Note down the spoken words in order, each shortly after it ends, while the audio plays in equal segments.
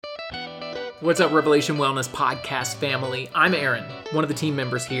What's up, Revelation Wellness Podcast family? I'm Aaron, one of the team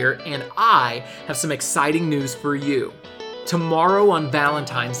members here, and I have some exciting news for you. Tomorrow on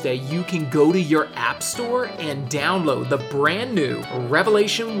Valentine's Day, you can go to your app store and download the brand new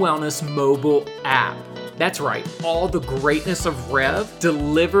Revelation Wellness mobile app. That's right, all the greatness of Rev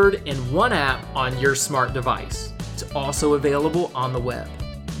delivered in one app on your smart device. It's also available on the web.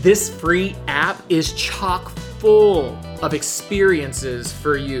 This free app is chock full of experiences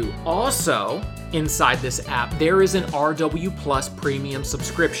for you. Also, inside this app, there is an RW Plus premium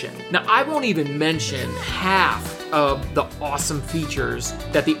subscription. Now, I won't even mention half of the awesome features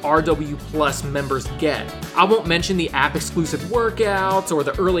that the RW Plus members get. I won't mention the app-exclusive workouts or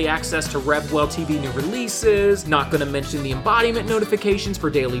the early access to RevWell TV new releases, not gonna mention the embodiment notifications for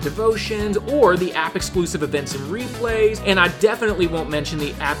daily devotions or the app-exclusive events and replays, and I definitely won't mention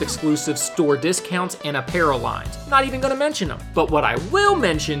the app-exclusive store discounts and apparel lines. Not even gonna mention them. But what I will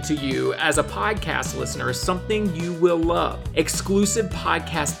mention to you as a podcast listener is something you will love. Exclusive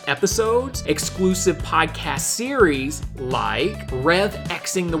podcast episodes, exclusive podcast series like Rev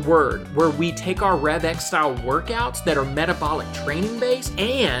Xing the Word, where we take our Rev X style workouts that are metabolic training based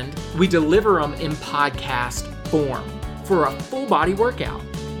and we deliver them in podcast form for a full body workout.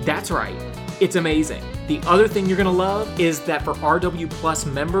 That's right, it's amazing. The other thing you're gonna love is that for RW Plus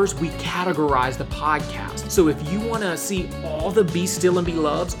members, we categorize the podcast. So if you wanna see all the Be Still and Be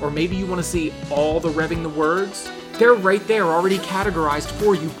Loves, or maybe you wanna see all the Revving the Words, they're right there already categorized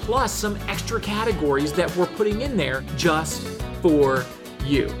for you, plus some extra categories that we're putting in there just for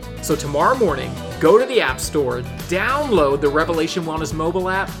you. So tomorrow morning, go to the App Store, download the Revelation Wellness mobile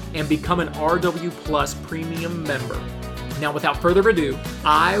app, and become an RW Plus premium member. Now, without further ado,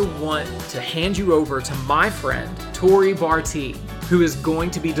 I want to hand you over to my friend, Tori Bartee, who is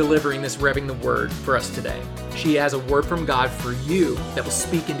going to be delivering this Revving the Word for us today. She has a word from God for you that will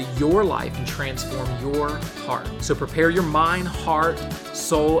speak into your life and transform your heart. So prepare your mind, heart,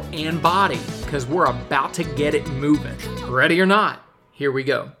 soul, and body, because we're about to get it moving. Ready or not, here we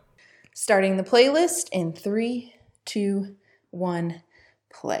go. Starting the playlist in 3, 2, 1,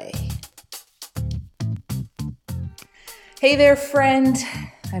 play. Hey there, friend.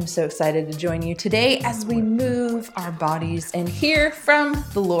 I'm so excited to join you today as we move our bodies and hear from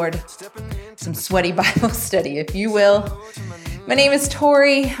the Lord. Some sweaty Bible study, if you will. My name is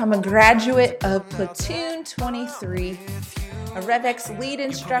Tori. I'm a graduate of Platoon 23, a RevX lead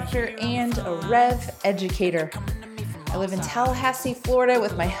instructor, and a Rev educator. I live in Tallahassee, Florida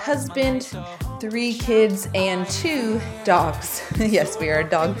with my husband, 3 kids, and 2 dogs. Yes, we are a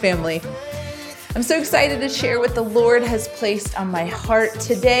dog family. I'm so excited to share what the Lord has placed on my heart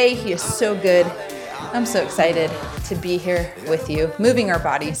today. He is so good. I'm so excited to be here with you, moving our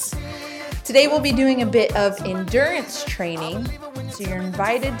bodies. Today we'll be doing a bit of endurance training, so you're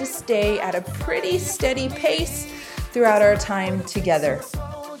invited to stay at a pretty steady pace throughout our time together.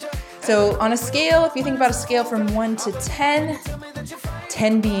 So on a scale, if you think about a scale from 1 to 10,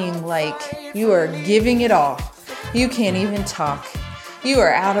 10 being like you are giving it all. You can't even talk. You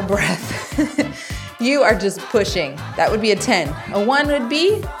are out of breath. You are just pushing. That would be a 10. A 1 would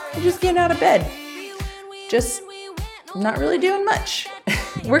be you're just getting out of bed. Just not really doing much.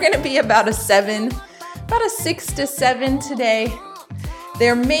 We're going to be about a 7, about a 6 to 7 today.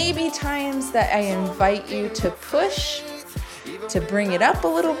 There may be times that I invite you to push, to bring it up a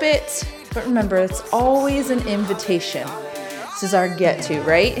little bit. But remember, it's always an invitation. This is our get to,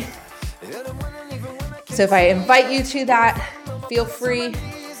 right? So if I invite you to that, feel free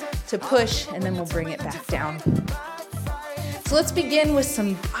to push, and then we'll bring it back down. So let's begin with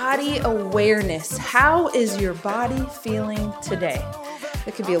some body awareness. How is your body feeling today?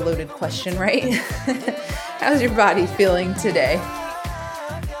 That could be a loaded question, right? How's your body feeling today?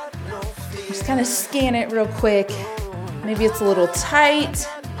 Just kind of scan it real quick. Maybe it's a little tight,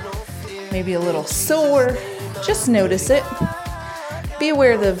 maybe a little sore. Just notice it. Be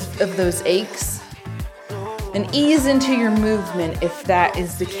aware of those aches. And ease into your movement if that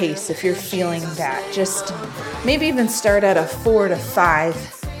is the case, if you're feeling that. Just maybe even start at a 4 to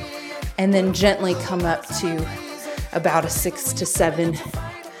 5 and then gently come up to about a 6 to 7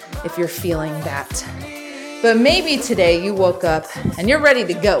 if you're feeling that. But maybe today you woke up and you're ready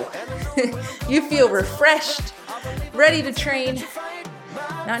to go. You feel refreshed, ready to train,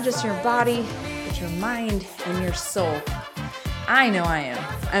 not just your body, but your mind and your soul. I know I am.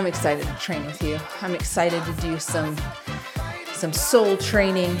 I'm excited to train with you. I'm excited to do some soul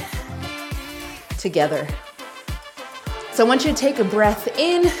training together. So I want you to take a breath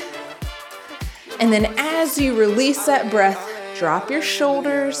in, and then as you release that breath, drop your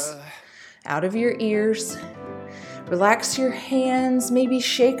shoulders out of your ears. Relax your hands, maybe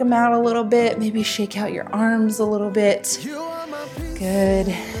shake them out a little bit, maybe shake out your arms a little bit.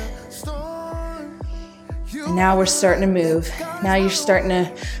 Good. And now we're starting to move. Now you're starting to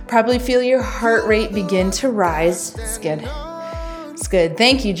probably feel your heart rate begin to rise. It's good. It's good.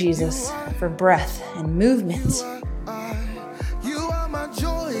 Thank you, Jesus, for breath and movement. You are my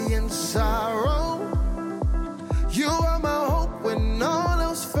joy in sorrow. You are my hope when all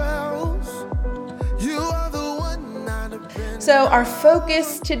else fails. You are the one I depend. So our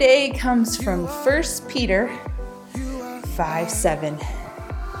focus today comes from 1 Peter 5:7.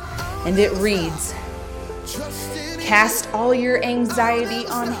 And it reads, "Cast all your anxiety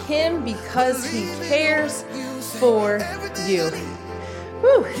on him because he cares for you."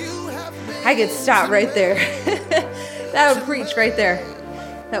 Whew. I could stop right there. That would preach right there.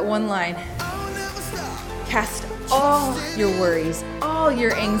 That one line. Cast all your worries, all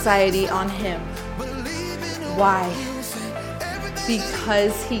your anxiety on him. Why?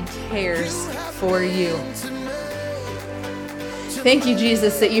 Because he cares for you. Thank you,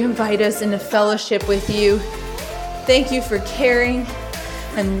 Jesus, that you invite us into fellowship with you. Thank you for caring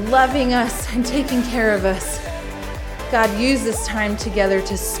and loving us and taking care of us. God, use this time together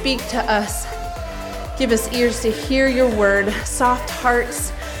to speak to us. Give us ears to hear your word, soft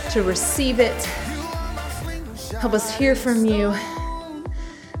hearts to receive it. Help us hear from you.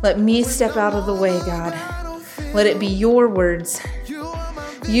 Let me step out of the way, God. Let it be your words.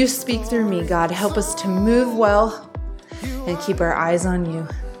 You speak through me, God. Help us to move well and keep our eyes on you.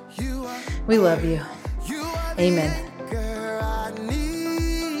 We love you. Amen.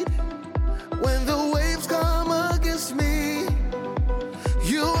 When the waves come against me,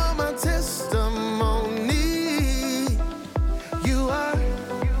 you are my testimony. You are.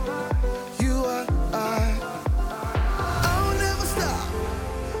 I'll never stop.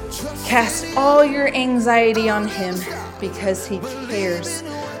 Cast all your anxiety on him because he cares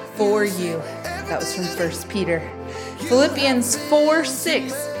for you. That was from 1 Peter. Philippians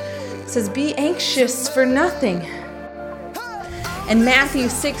 4:6 says, "Be anxious for nothing." And Matthew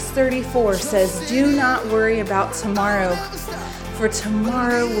 6:34 says, "Do not worry about tomorrow, for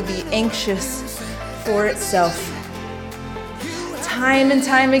tomorrow will be anxious for itself." Time and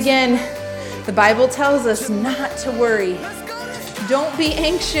time again, the Bible tells us not to worry. Don't be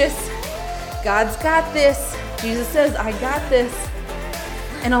anxious. God's got this. Jesus says, "I got this."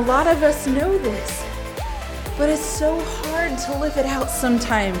 And a lot of us know this, but it's so hard to live it out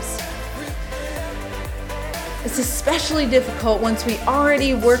sometimes. It's especially difficult once we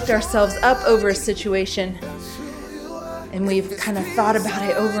already worked ourselves up over a situation and we've kind of thought about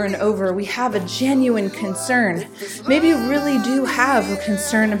it over and over. We have a genuine concern. Maybe you really do have a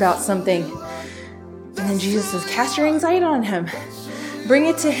concern about something. And then Jesus says, cast your anxiety on him. Bring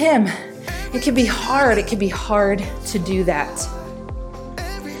it to him. It can be hard. It can be hard to do that.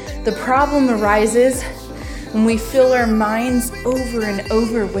 The problem arises when we fill our minds over and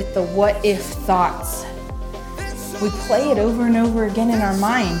over with the what if thoughts. We play it over and over again in our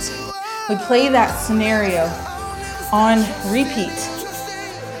minds. We play that scenario on repeat.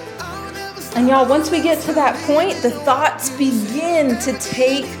 And y'all, once we get to that point, the thoughts begin to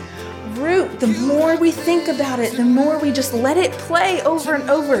take root. The more we think about it, the more we just let it play over and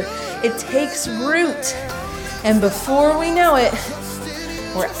over. It takes root. And before we know it,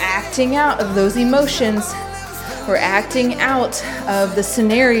 we're acting out of those emotions. We're acting out of the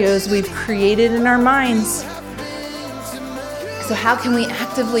scenarios we've created in our minds. So how can we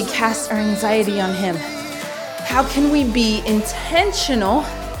actively cast our anxiety on him? How can we be intentional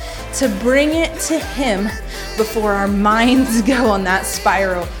to bring it to him before our minds go on that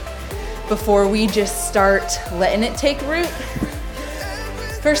spiral? Before we just start letting it take root?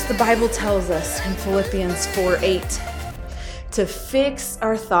 First, the Bible tells us in Philippians 4:8 to fix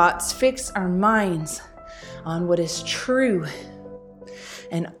our thoughts, fix our minds on what is true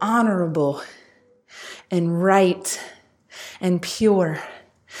and honorable and right and pure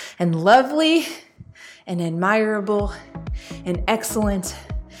and lovely and admirable and excellent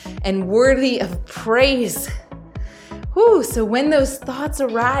and worthy of praise. So when those thoughts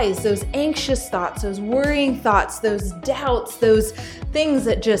arise, those anxious thoughts, those worrying thoughts, those doubts, those things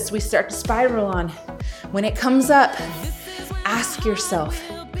that we start to spiral on, when it comes up, ask yourself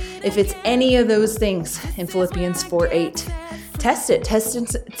if it's any of those things in Philippians 4:8. Test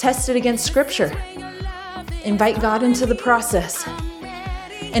it against Scripture. Invite God into the process.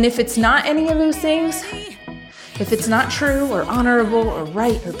 And if it's not any of those things, if it's not true or honorable or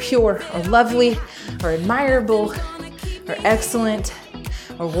right or pure or lovely or admirable or excellent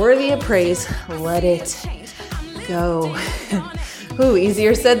or worthy of praise, let it go.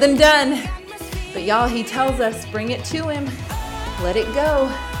 Easier said than done. But y'all, he tells us, bring it to him. Let it go.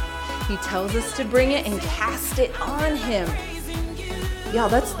 He tells us to bring it and cast it on him. Y'all,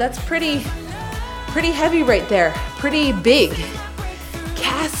 that's pretty heavy right there. Pretty big.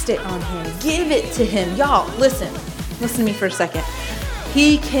 Cast it on him. Give it to him. Y'all, listen to me for a second.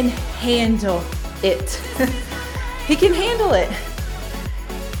 He can handle it. He can handle it.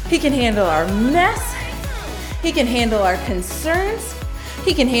 He can handle our mess. He can handle our concerns.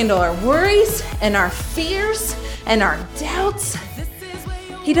 He can handle our worries and our fears and our doubts.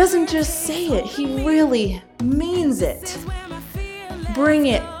 He doesn't just say it, he really means it. Bring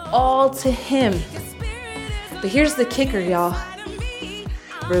it all to him. But here's the kicker, y'all.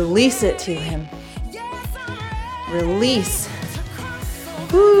 Release it to him. Release.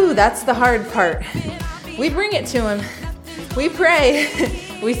 Woo, that's the hard part. We bring it to him. We pray.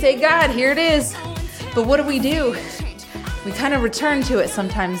 We say, God, here it is. But what do? We kind of return to it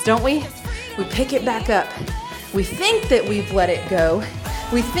sometimes, don't we? We pick it back up. We think that we've let it go.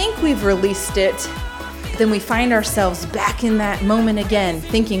 We think we've released it. Then we find ourselves back in that moment again,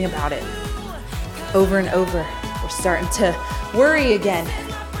 thinking about it over and over. We're starting to worry again.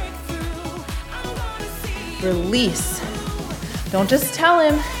 Release. Don't just tell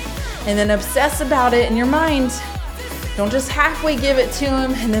him and then obsess about it in your mind. Don't just halfway give it to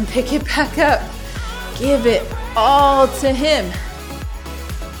him and then pick it back up. Give it all to him.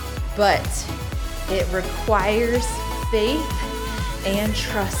 But it requires faith and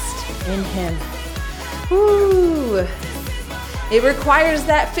trust in him. Ooh. It requires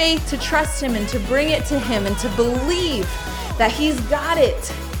that faith to trust him and to bring it to him and to believe that he's got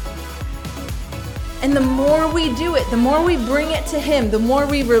it. And the more we do it, the more we bring it to him, the more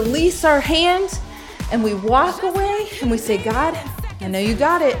we release our hand and we walk away and we say, God, I know you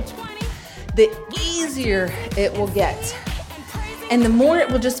got it, the easier it will get. And the more it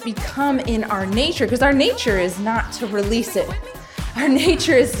will just become in our nature, because our nature is not to release it. Our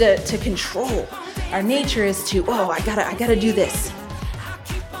nature is to control. Our nature is to, I gotta do this.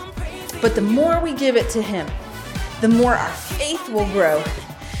 But the more we give it to him, the more our faith will grow.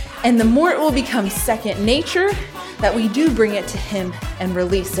 And the more it will become second nature that we do bring it to him and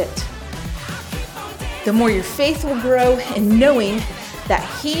release it. The more your faith will grow in knowing that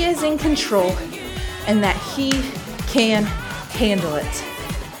he is in control and that he can handle it.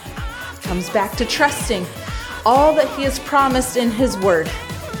 Comes back to trusting all that he has promised in his word.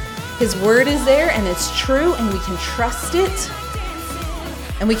 His word is there and it's true and we can trust it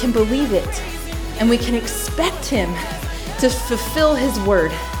and we can believe it and we can expect him to fulfill his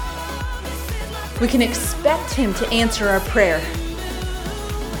word. We can expect him to answer our prayer,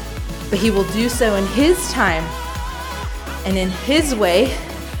 but he will do so in his time and in his way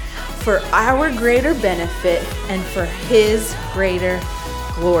for our greater benefit and for his greater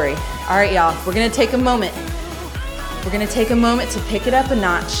glory. All right, y'all, we're gonna take a moment. We're gonna take a moment to pick it up a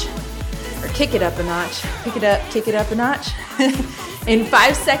notch, or kick it up a notch. Pick it up, kick it up a notch. In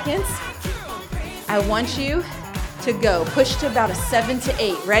 5 seconds, I want you to go. Push to about a 7 to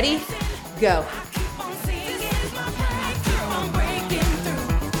 8. Ready? Go.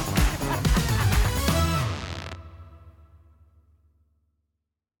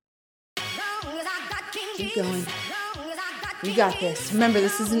 Keep going. You got this. Remember,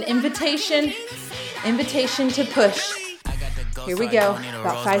 this is an invitation to push. Here we go.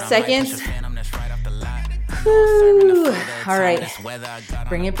 About 5 seconds. Whew. All right.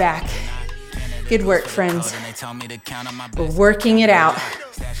 Bring it back. Good work, friends. We're working it out.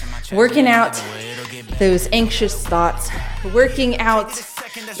 Working out those anxious thoughts. Working out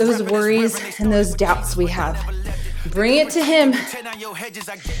those worries and those doubts we have. Bring it to him.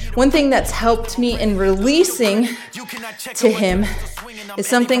 One thing that's helped me in releasing to him is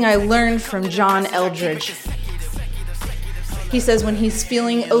something I learned from John Eldredge. He says when he's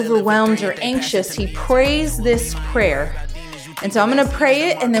feeling overwhelmed or anxious, he prays this prayer. And so I'm going to pray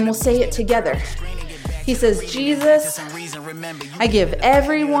it and then we'll say it together. He says, Jesus, I give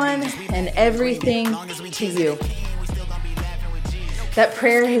everyone and everything to you. That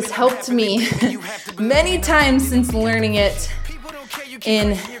prayer has helped me many times since learning it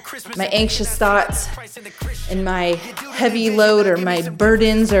in my anxious thoughts, in my heavy load or my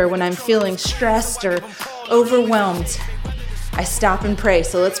burdens, or when I'm feeling stressed or overwhelmed. I stop and pray.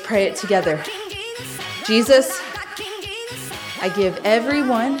 So let's pray it together. Jesus, I give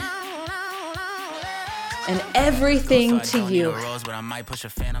everyone and everything to you.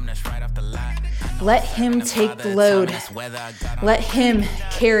 Let him take the load. Let him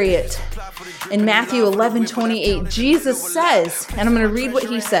carry it. In Matthew 11:28, Jesus says, and I'm going to read what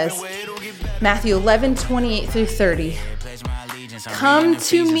he says. Matthew 11:28 through 30. Come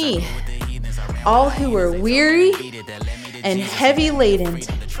to me, all who are weary and heavy laden,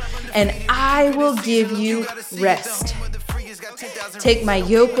 and I will give you rest. Take my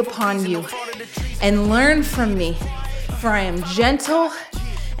yoke upon you and learn from me, for I am gentle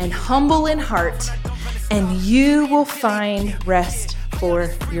and humble in heart, and you will find rest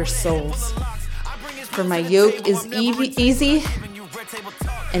for your souls. For my yoke is easy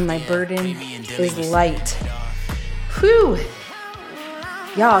and my burden is light. Whew.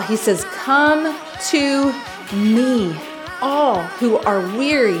 Y'all, he says, come to me, all who are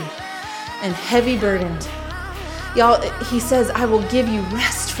weary and heavy burdened. Y'all, he says, I will give you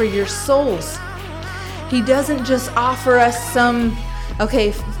rest for your souls. He doesn't just offer us some,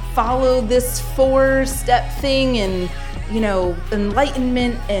 follow this 4-step thing and,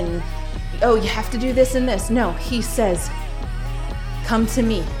 enlightenment and, you have to do this and this. No, he says, come to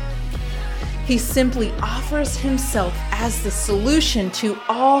me. He simply offers himself as the solution to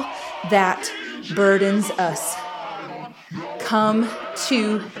all that burdens us. Come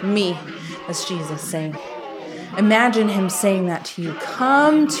to me, as Jesus saying. Imagine him saying that to you.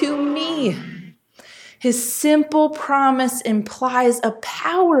 Come to me. His simple promise implies a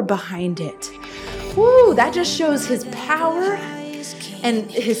power behind it. Woo, that just shows his power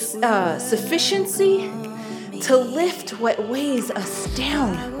and his sufficiency to lift what weighs us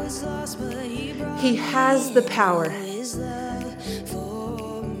down. He has the power.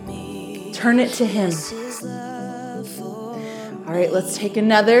 Turn it to him. All right, let's take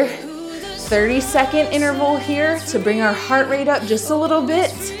another 30-second interval here to bring our heart rate up just a little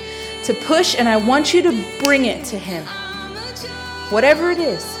bit, to push, and I want you to bring it to him. Whatever it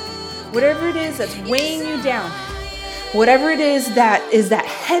is that's weighing you down, whatever it is that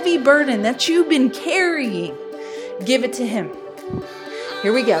heavy burden that you've been carrying, give it to him.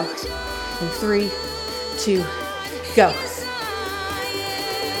 Here we go. In 3, 2, go.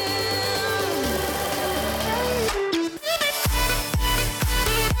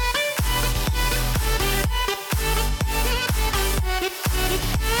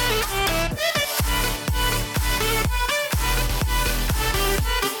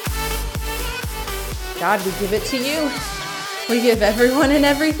 God, we give it to you. We give everyone and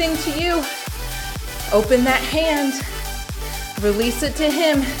everything to you. Open that hand. Release it to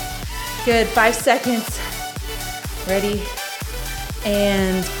him. Good. 5 seconds. Ready?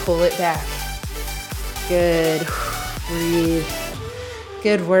 And pull it back. Good. Breathe.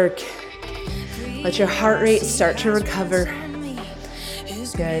 Good work. Let your heart rate start to recover.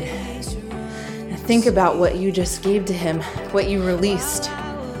 Good. Now think about what you just gave to him, what you released.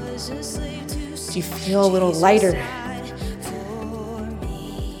 Do you feel a little lighter?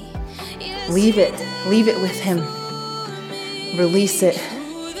 Leave it with him. Release it.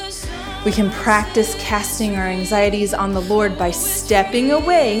 We can practice casting our anxieties on the Lord by stepping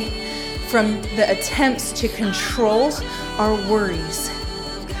away from the attempts to control our worries.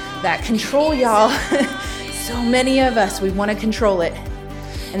 That control, y'all, so many of us, we want to control it.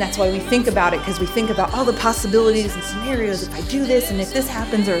 And that's why we think about it, because we think about all the possibilities and scenarios. If I do this and if this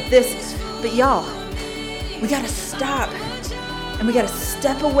happens or if this. But y'all, we got to stop and we got to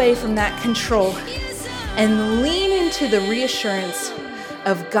step away from that control and lean into the reassurance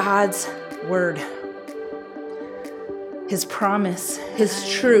of God's word, his promise, his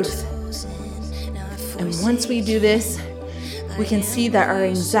truth. And once we do this, we can see that our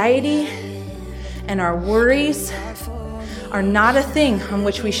anxiety and our worries are not a thing on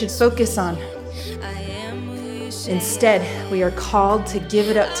which we should focus on. Instead, we are called to give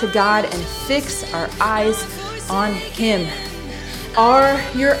it up to God and fix our eyes on him. Are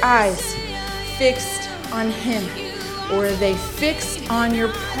your eyes fixed on him? Or are they fixed on your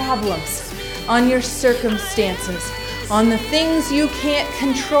problems, on your circumstances, on the things you can't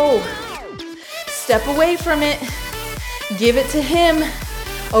control? Step away from it. Give it to him.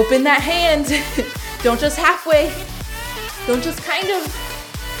 Open that hand. Don't just halfway. Don't just kind of.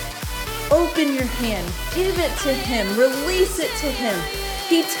 Open your hand. Give it to him. Release it to him.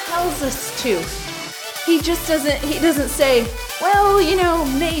 He tells us to. He doesn't say, well,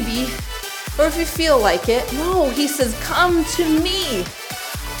 maybe, or if you feel like it. No, he says, come to me,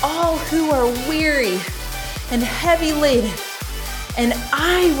 all who are weary and heavy laden, and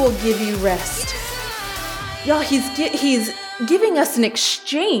I will give you rest. Y'all, he's giving us an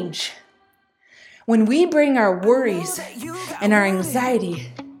exchange. When we bring our worries and our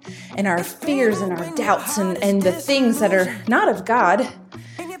anxiety and our fears and our doubts and the things that are not of God,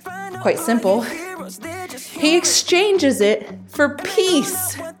 quite simple, he exchanges it for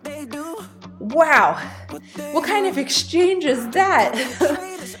peace. Wow. What kind of exchange is that?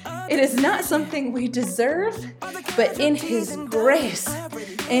 It is not something we deserve, but in his grace,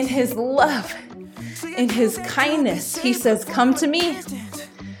 in his love, in his kindness, he says, come to me.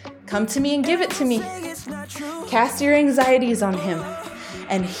 Come to me and give it to me. Cast your anxieties on him,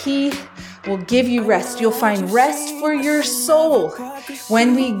 and he will give you rest. You'll find rest for your soul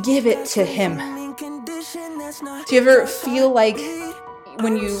when we give it to him. Do you ever feel like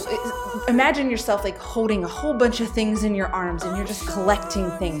when you imagine yourself like holding a whole bunch of things in your arms and you're just collecting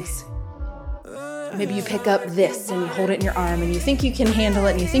things? Maybe you pick up this and you hold it in your arm and you think you can handle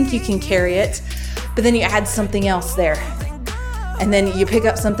it and you think you can carry it, but then you add something else there. And then you pick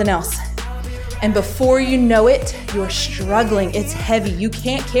up something else. And before you know it, you're struggling. It's heavy. You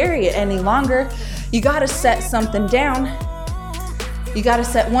can't carry it any longer. You got to set something down. You got to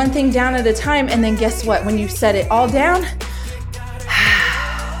set one thing down at a time. And then guess what? When you set it all down,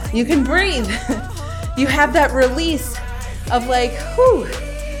 you can breathe. You have that release of like, whew,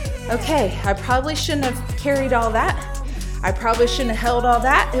 okay, I probably shouldn't have carried all that. I probably shouldn't have held all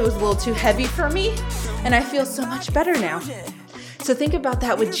that. It was a little too heavy for me. And I feel so much better now. So think about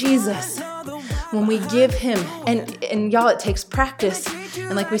that with Jesus. When we give him, and y'all, it takes practice.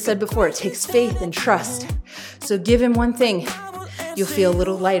 And like we said before, it takes faith and trust. So give him one thing, you'll feel a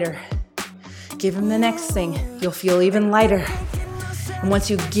little lighter. Give him the next thing, you'll feel even lighter. And once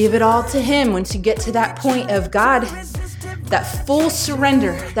you give it all to him, once you get to that point of God, that full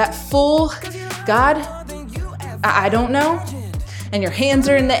surrender, that full, God, I don't know. And your hands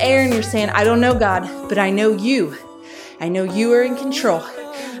are in the air and you're saying, I don't know, God, but I know you. I know you are in control.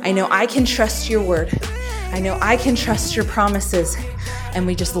 I know I can trust your word. I know I can trust your promises. And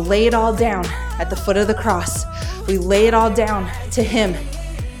we just lay it all down at the foot of the cross. We lay it all down to him.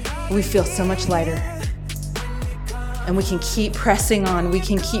 We feel so much lighter. And we can keep pressing on. We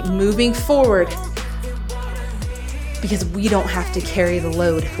can keep moving forward because we don't have to carry the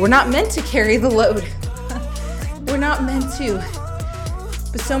load. We're not meant to carry the load. We're not meant to.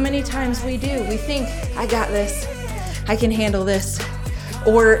 But so many times we do. We think, I got this. I can handle this.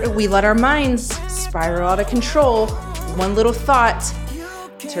 Or we let our minds spiral out of control. One little thought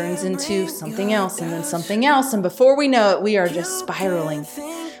turns into something else and then something else. And before we know it, we are just spiraling.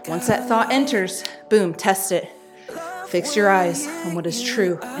 Once that thought enters, boom, test it. Fix your eyes on what is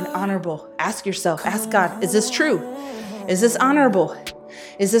true and honorable. Ask yourself, ask God, is this true? Is this honorable?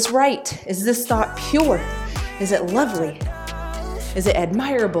 Is this right? Is this thought pure? Is it lovely? Is it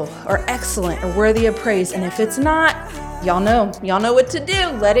admirable or excellent or worthy of praise? And if it's not, y'all know what to do.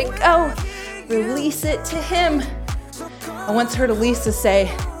 Let it go. Release it to him. I once heard Elisa say,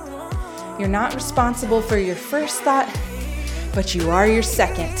 you're not responsible for your first thought, but you are your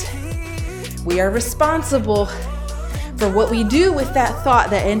second. We are responsible for what we do with that thought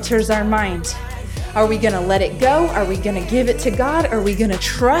that enters our mind. Are we going to let it go? Are we going to give it to God? Are we going to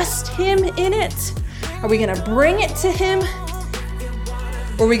trust him in it? Are we going to bring it to him?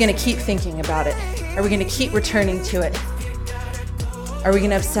 Or are we going to keep thinking about it? Are we going to keep returning to it? Are we going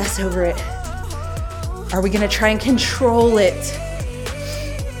to obsess over it? Are we going to try and control it?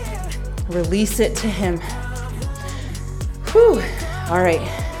 Release it to him. Whew. All right.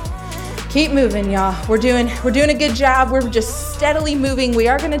 Keep moving, y'all. We're doing a good job. We're just steadily moving. We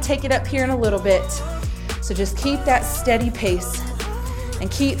are going to take it up here in a little bit. So just keep that steady pace and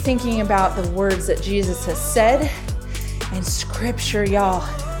keep thinking about the words that Jesus has said and scripture, y'all.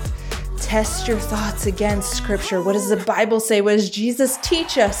 Test your thoughts against scripture. What does the Bible say? What does Jesus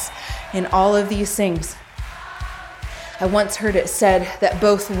teach us in all of these things? I once heard it said that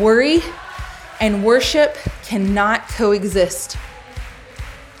both worry and worship cannot coexist.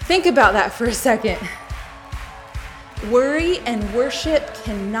 Think about that for a second. Worry and worship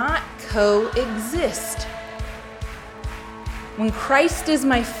cannot coexist. When Christ is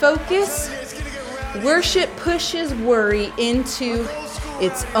my focus, worship pushes worry into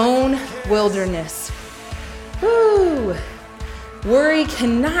its own wilderness. Woo! Worry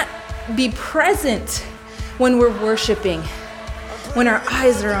cannot be present when we're worshiping, when our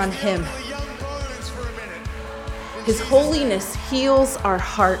eyes are on him. His holiness heals our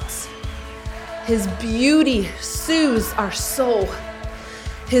hearts. His beauty soothes our soul.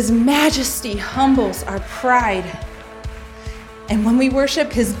 His majesty humbles our pride. And when we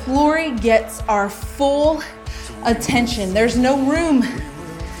worship, his glory gets our full attention. There's no room.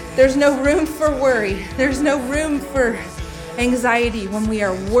 There's no room for worry. There's no room for anxiety when we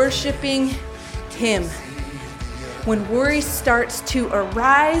are worshiping him. When worry starts to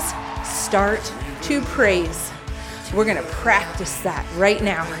arise, start to praise. We're going to practice that right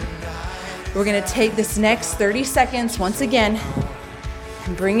now. We're going to take this next 30 seconds once again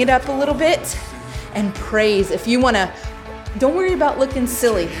and bring it up a little bit and praise. If you want to, don't worry about looking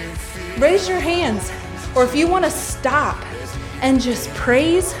silly. Raise your hands. Or if you want to stop and just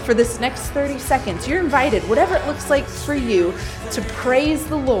praise for this next 30 seconds. You're invited, whatever it looks like for you, to praise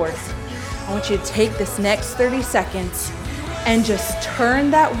the Lord. I want you to take this next 30 seconds and just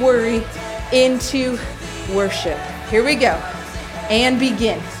turn that worry into worship. Here we go. And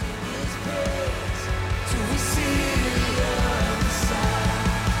begin.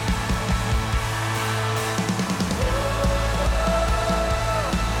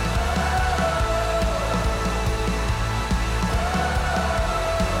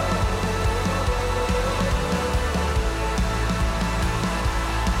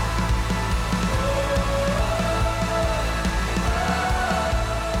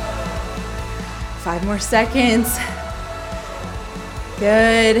 Five more seconds.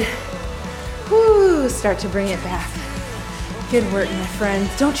 Good. Woo, start to bring it back. Good work, my friends.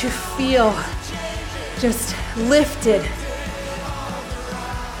 Don't you feel just lifted?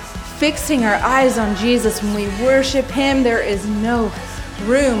 Fixing our eyes on Jesus when we worship him, there is no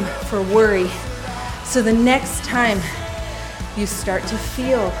room for worry. So the next time you start to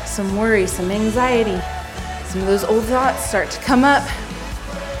feel some worry, some anxiety, some of those old thoughts start to come up,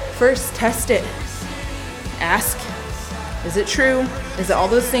 first test it. Ask, is it true? Is it all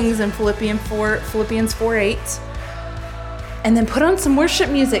those things in Philippians 4:8? And then put on some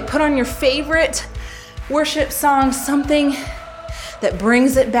worship music. Put on your favorite worship song, something that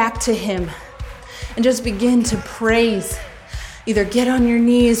brings it back to him. And just begin to praise. Either get on your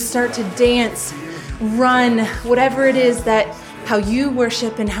knees, start to dance, run, whatever it is that how you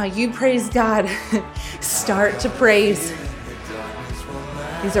worship and how you praise God, start to praise.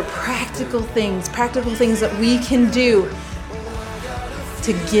 These are practical things that we can do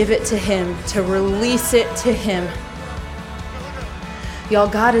to give it to him, to release it to him. Y'all,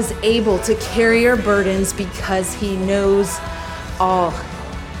 God is able to carry our burdens because he knows all.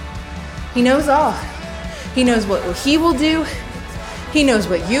 He knows all. He knows what he will do. He knows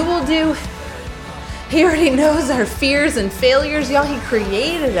what you will do. He already knows our fears and failures. Y'all, he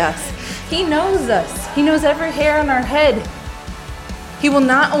created us. He knows us. He knows every hair on our head. He will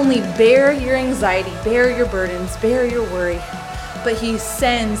not only bear your anxiety, bear your burdens, bear your worry, but he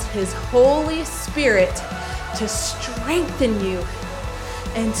sends his Holy Spirit to strengthen you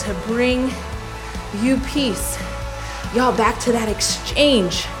and to bring you peace. Y'all, back to that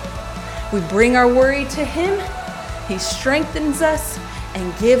exchange. We bring our worry to him, he strengthens us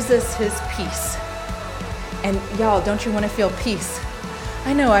and gives us his peace. And y'all, don't you want to feel peace?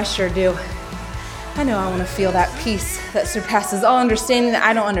 I know I sure do. I know I want to feel that peace that surpasses all understanding, that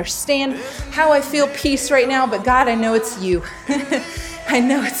I don't understand how I feel peace right now, but God, I know it's you. I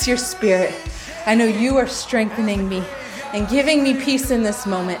know it's your spirit. I know you are strengthening me and giving me peace in this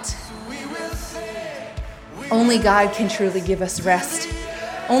moment. Only God can truly give us rest.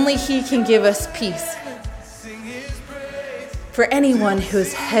 Only he can give us peace. For anyone who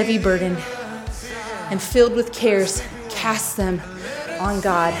is heavy burdened and filled with cares, cast them on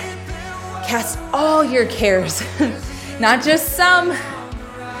God. Cast all your cares, not just some,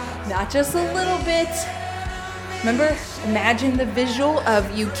 not just a little bit. Remember, imagine the visual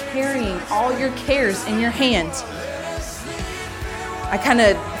of you carrying all your cares in your hands. I kind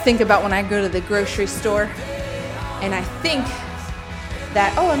of think about when I go to the grocery store and I think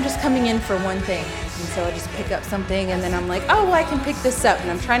that, I'm just coming in for one thing. And so I just pick up something and then I'm like, well, I can pick this up. And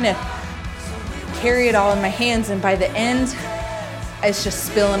I'm trying to carry it all in my hands. And by the end, it's just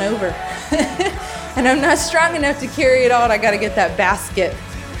spilling over. And I'm not strong enough to carry it all. I got to get that basket.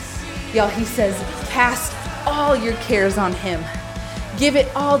 Y'all, he says, cast all your cares on him. Give it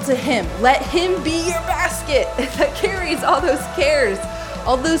all to him. Let him be your basket that carries all those cares,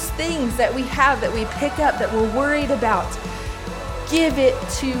 all those things that we have, that we pick up, that we're worried about. Give it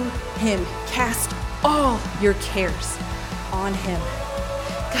to him. Cast all your cares on him.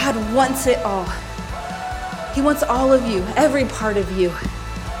 God wants it all. He wants all of you, every part of you.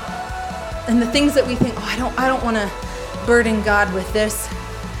 And the things that we think, I don't want to burden God with this.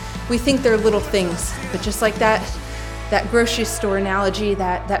 We think they're little things, but just like that grocery store analogy,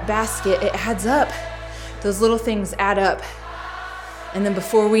 that basket, it adds up. Those little things add up. And then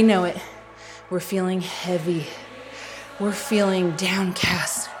before we know it, we're feeling heavy. We're feeling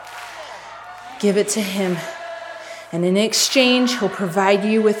downcast. Give it to him. And in exchange, he'll provide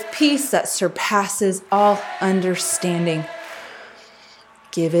you with peace that surpasses all understanding.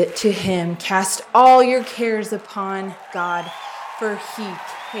 Give it to him. Cast all your cares upon God, for he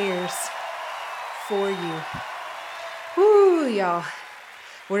cares for you. Woo, y'all.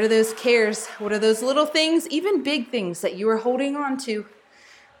 What are those cares? What are those little things, even big things that you are holding on to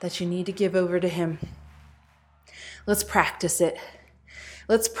that you need to give over to him? Let's practice it.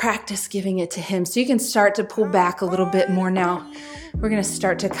 Let's practice giving it to him. So you can start to pull back a little bit more now. We're going to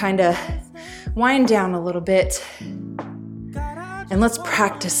start to kind of wind down a little bit. And let's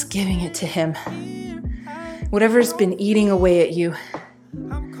practice giving it to him. Whatever's been eating away at you,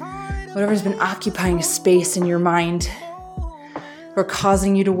 whatever's been occupying space in your mind or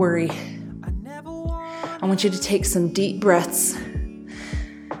causing you to worry, I want you to take some deep breaths.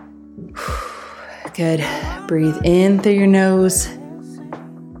 Good. Breathe in through your nose,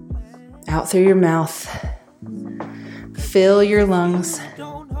 out through your mouth. Fill your lungs.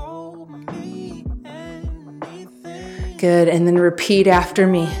 Good. And then repeat after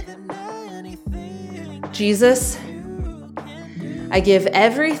me. Jesus, I give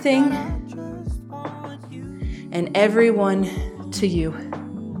everything and everyone to you.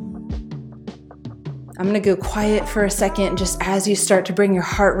 I'm going to go quiet for a second. Just as you start to bring your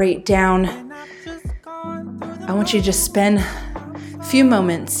heart rate down, I want you to just spend a few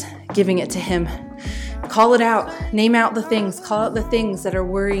moments giving it to him. Call it out. Name out the things. Call out the things that are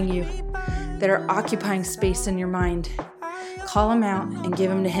worrying you, that are occupying space in your mind. Call them out and give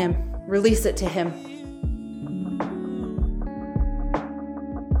them to him. Release it to him.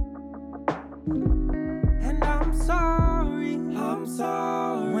 And I'm sorry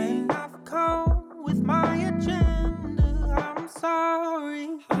when I've come with my agenda. I'm sorry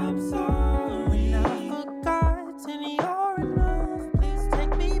when I've forgotten your enough. Please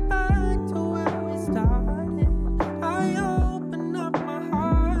take me back to where we started. I open up my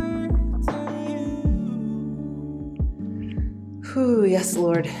heart to you. Whew, yes,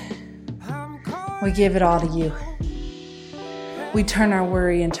 Lord. We give it all to you. We turn our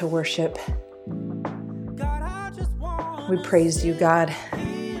worry into worship. We praise you, God.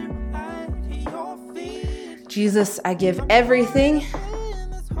 Jesus, I give everything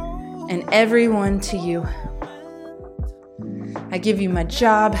and everyone to you. I give you my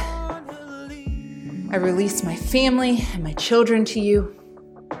job. I release my family and my children to you.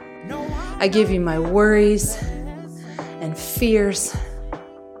 I give you my worries and fears.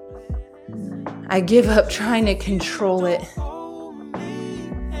 I give up trying to control it.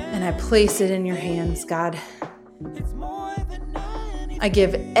 And I place it in your hands, God. I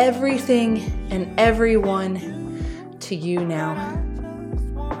give everything and everyone to you now.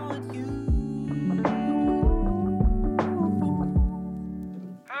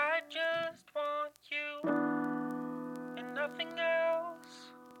 I just want you and nothing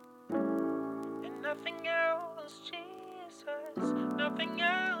else. And nothing else, Jesus. Nothing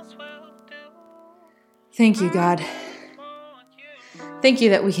else will do. Thank you, God. Thank you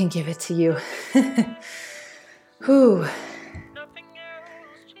that we can give it to you. Whew.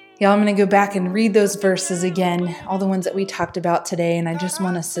 Y'all, I'm going to go back and read those verses again, all the ones that we talked about today, and I just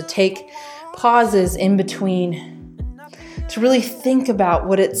want us to take pauses in between to really think about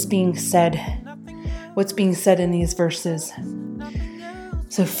what it's being said, what's being said in these verses.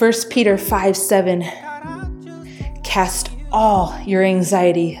 So 1 Peter 5:7, cast all your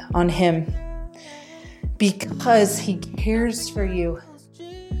anxiety on him because he cares for you.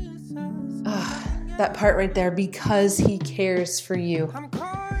 That part right there, because he cares for you.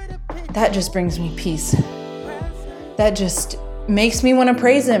 That just brings me peace. That just makes me want to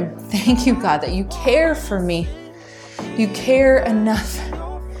praise him. Thank you, God, that you care for me. You care enough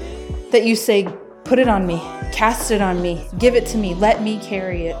that you say, put it on me, cast it on me, give it to me, let me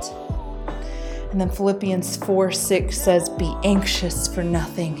carry it. And then Philippians 4:6 says, be anxious for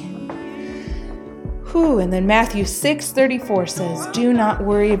nothing. And then Matthew 6:34 says, do not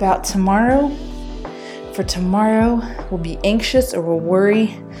worry about tomorrow, for tomorrow will be anxious or will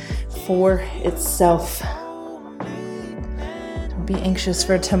worry for itself. Don't be anxious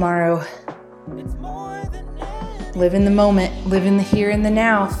for tomorrow. Live in the moment, live in the here and the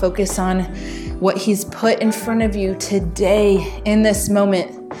now. Focus on what he's put in front of you today in this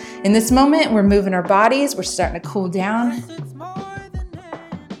moment. In this moment, we're moving our bodies. We're starting to cool down.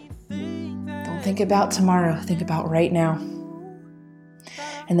 Don't think about tomorrow. Think about right now.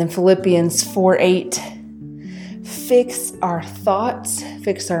 And then Philippians 4:8. Fix our thoughts,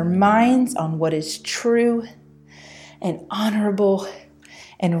 fix our minds on what is true and honorable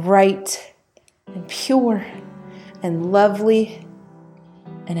and right and pure and lovely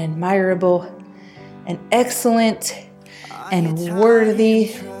and admirable and excellent and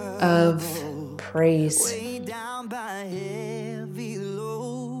worthy of praise.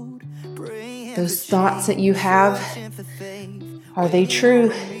 Those thoughts that you have, are they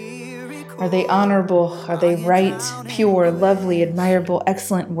true? Are they honorable? Are they right, pure, lovely, admirable,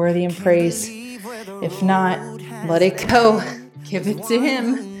 excellent, worthy, and praise? If not, let it go. Give it to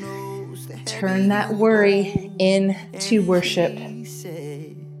him. Turn that worry into worship.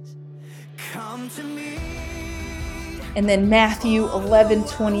 And then Matthew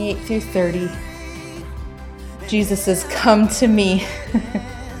 11:28-30. Jesus says, "Come to me,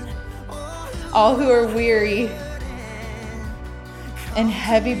 all who are weary and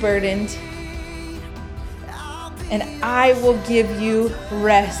heavy burdened, and I will give you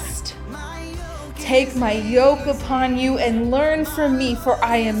rest. Take my yoke upon you and learn from me, for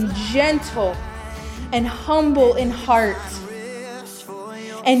I am gentle and humble in heart,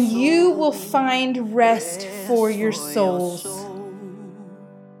 and you will find rest for your souls.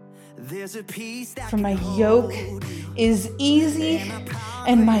 For my yoke is easy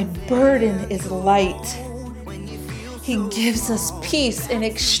and my burden is light." He gives us peace in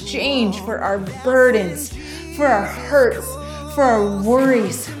exchange for our burdens, for our hurts, for our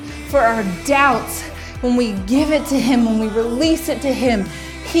worries, for our doubts. When we give it to Him, when we release it to Him,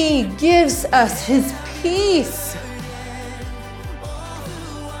 He gives us His peace.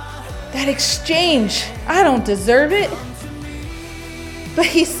 That exchange, I don't deserve it, but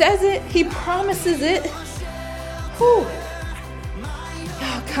He says it, He promises it. Whew.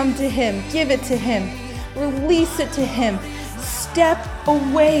 Oh, come to Him, give it to Him, release it to Him. Step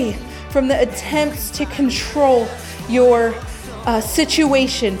away from the attempts to control your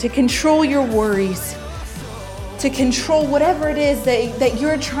situation, to control your worries, to control whatever it is that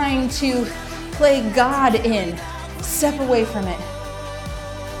you're trying to play God in. Step away from it.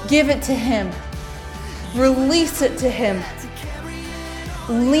 Give it to Him. Release it to Him.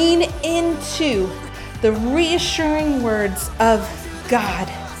 Lean into the reassuring words of God.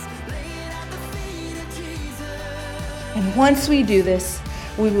 And once we do this,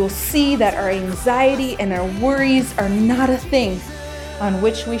 we will see that our anxiety and our worries are not a thing on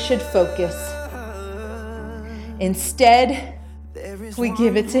which we should focus. Instead, we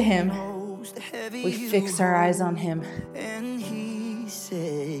give it to Him. We fix our eyes on Him. And He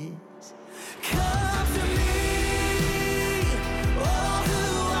says, "Come to me, all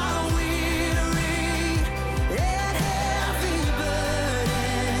who are weary and heavy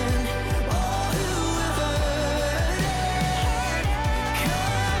burdened, all who are hurting.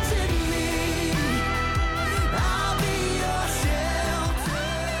 Come to me, I'll be your shelter."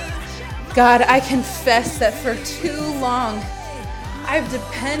 God, I confess that for too long, I've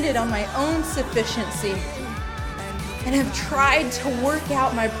depended on my own sufficiency and have tried to work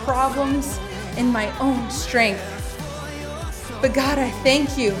out my problems in my own strength. But God, I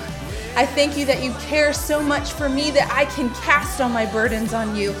thank you. I thank you that you care so much for me that I can cast all my burdens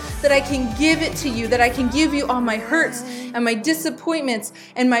on you, that I can give it to you, that I can give you all my hurts and my disappointments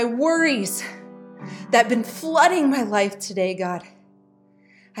and my worries that have been flooding my life today, God.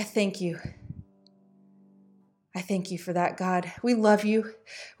 I thank you. I thank you for that, God. We love you.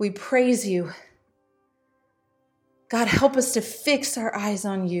 We praise you. God, help us to fix our eyes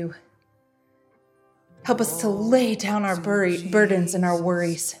on you. Help us to lay down our burdens and our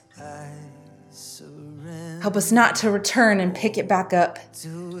worries. Help us not to return and pick it back up,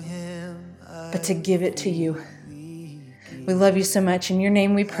 but to give it to you. We love you so much. In your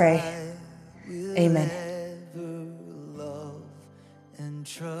name we pray. Amen.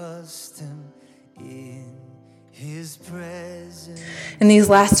 Trust Him in His presence. In these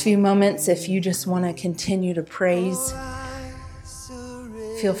last few moments, if you just want to continue to praise,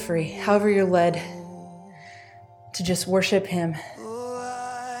 feel free, however you're led, to just worship Him.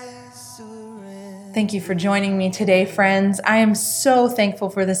 Thank you for joining me today, friends. I am so thankful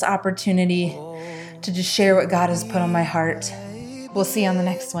for this opportunity to just share what God has put on my heart. We'll see you on the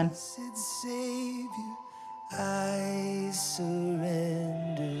next one. Savior, I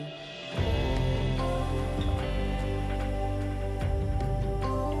surrender.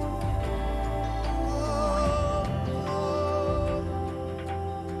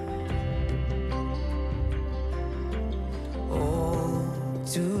 Oh,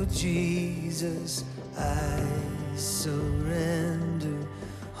 to Jesus I surrender.